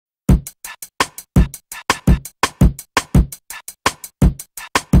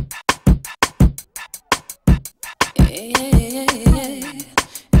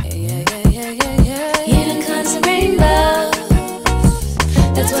Unicorns and rainbows,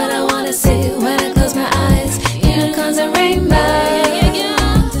 that's what I wanna see when I close my eyes. Unicorns and rainbows,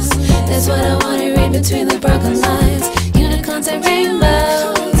 that's what I wanna read between the broken lines. Unicorns and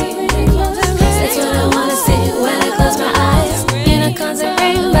rainbows, that's what I wanna see when I close my eyes. Unicorns and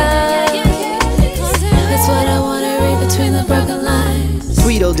rainbows, that's what I wanna read between the broken lines.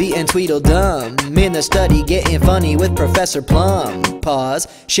 Tweedledee and Tweedledum, in the study getting funny with Professor Plum. Pause,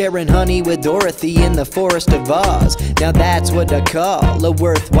 sharing honey with Dorothy in the Forest of Oz. Now that's what I call a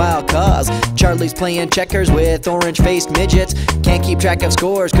worthwhile cause. Charlie's playing checkers with orange-faced midgets. Can't keep track of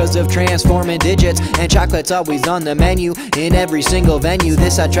scores cause of transforming digits. And chocolate's always on the menu in every single venue.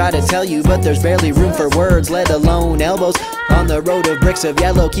 This I try to tell you, but there's barely room for words, let alone elbows. On the road of bricks of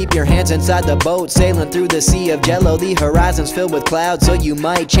yellow, keep your hands inside the boat, sailing through the sea of jello. The horizon's filled with clouds, so you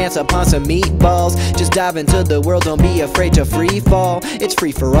might chance upon some meatballs. Just dive into the world, don't be afraid to free fall. It's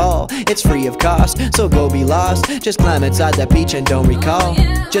free for all, it's free of cost, so go be lost. Just climb inside the beach and don't recall.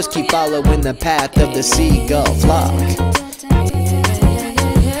 Just keep following the path of the seagull flock.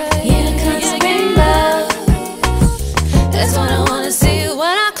 Unicorns and rainbows, that's what I wanna see when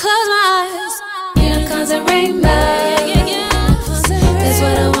I close my eyes. Unicorns and rainbows, that's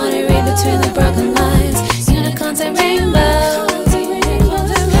what I wanna read between the broken lines. Unicorns and rainbows,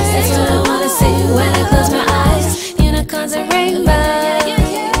 that's what I wanna see when I close my eyes. Unicorns and rainbows,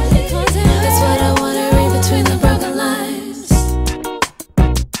 that's what I wanna read between the broken lines.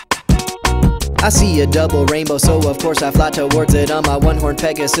 I see a double rainbow, so of course I fly towards it on my one-horned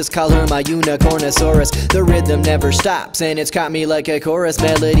Pegasus, call her my Unicornosaurus. The rhythm never stops, and it's caught me like a chorus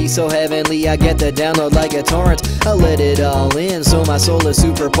melody so heavenly I get the download like a torrent. I let it all in, so my soul is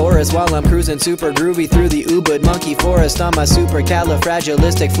super porous while I'm cruising super groovy through the Ubud monkey forest on my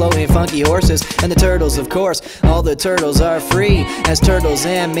supercalifragilistic floating funky horses. And the turtles, of course, all the turtles are free, as turtles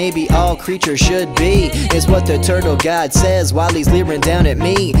and maybe all creatures should be, is what the turtle god says while he's leering down at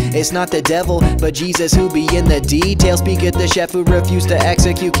me. It's not the devil, but Jesus who be in the details. Speaketh the chef who refused to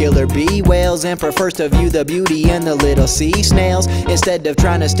execute killer bee whales and prefers to view the beauty in the little sea snails, instead of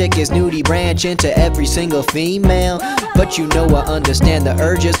trying to stick his nudie branch into every single female. But you know I understand the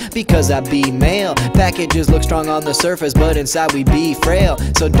urges because I be male. Packages look strong on the surface, but inside we be frail.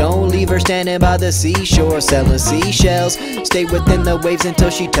 So don't leave her standing by the seashore selling seashells. Stay within the waves until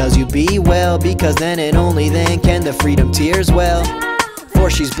she tells you be well, because then and only then can the freedom tears well. For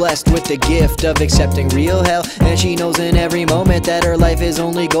she's blessed with the gift of accepting real hell, and she knows in every moment that her life is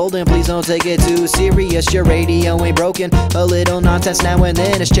only golden. Please don't take it too serious, your radio ain't broken. A little nonsense now and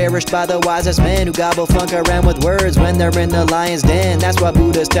then is cherished by the wisest men who gobble funk around with words when they're in the lion's den. That's why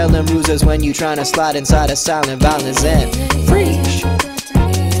Buddha's telling rusas when you trying to slide inside a silent violent zen. Freesh.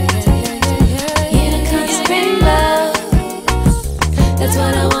 Unicorns and rainbows, that's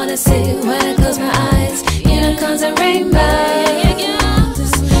what I wanna see when I close my eyes. Unicorns and rainbows,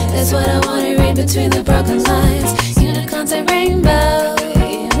 that's what I wanna read between the broken lines. Unicorns and rainbows,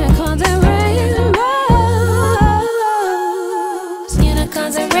 unicorns and rainbows,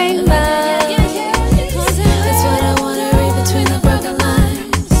 unicorns and rainbows, that's what I wanna read between the broken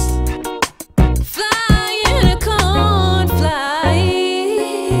lines. Fly, unicorn, fly.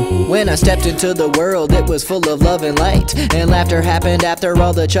 When I stepped into the world, it was full of love and light, and laughter happened after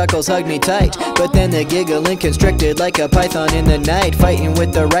all the chuckles hugged me tight. But then the giggling constricted like a python in the night, fighting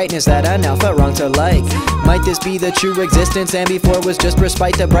with the rightness that I now felt wrong to like. Might this be the true existence, and before was just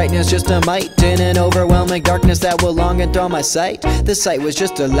respite, the brightness just a mite in an overwhelming darkness that will long enthrall my sight. The sight was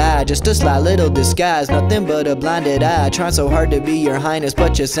just a lie, just a sly little disguise, nothing but a blinded eye, trying so hard to be your highness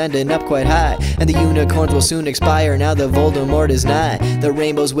but just ending up quite high. And the unicorns will soon expire, now the Voldemort is nigh. The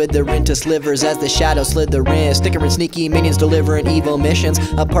rainbows wither into slivers as the shadows slither in, stickering sneaky minions delivering evil missions.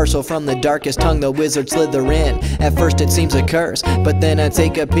 A parcel from the darkest tongue the wizard slither in. At first it seems a curse, but then I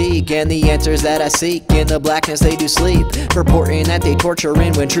take a peek, and the answers that I seek in the blackness they do sleep, purporting that they torture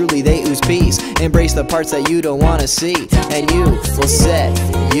in when truly they ooze peace. Embrace the parts that you don't wanna see, and you will set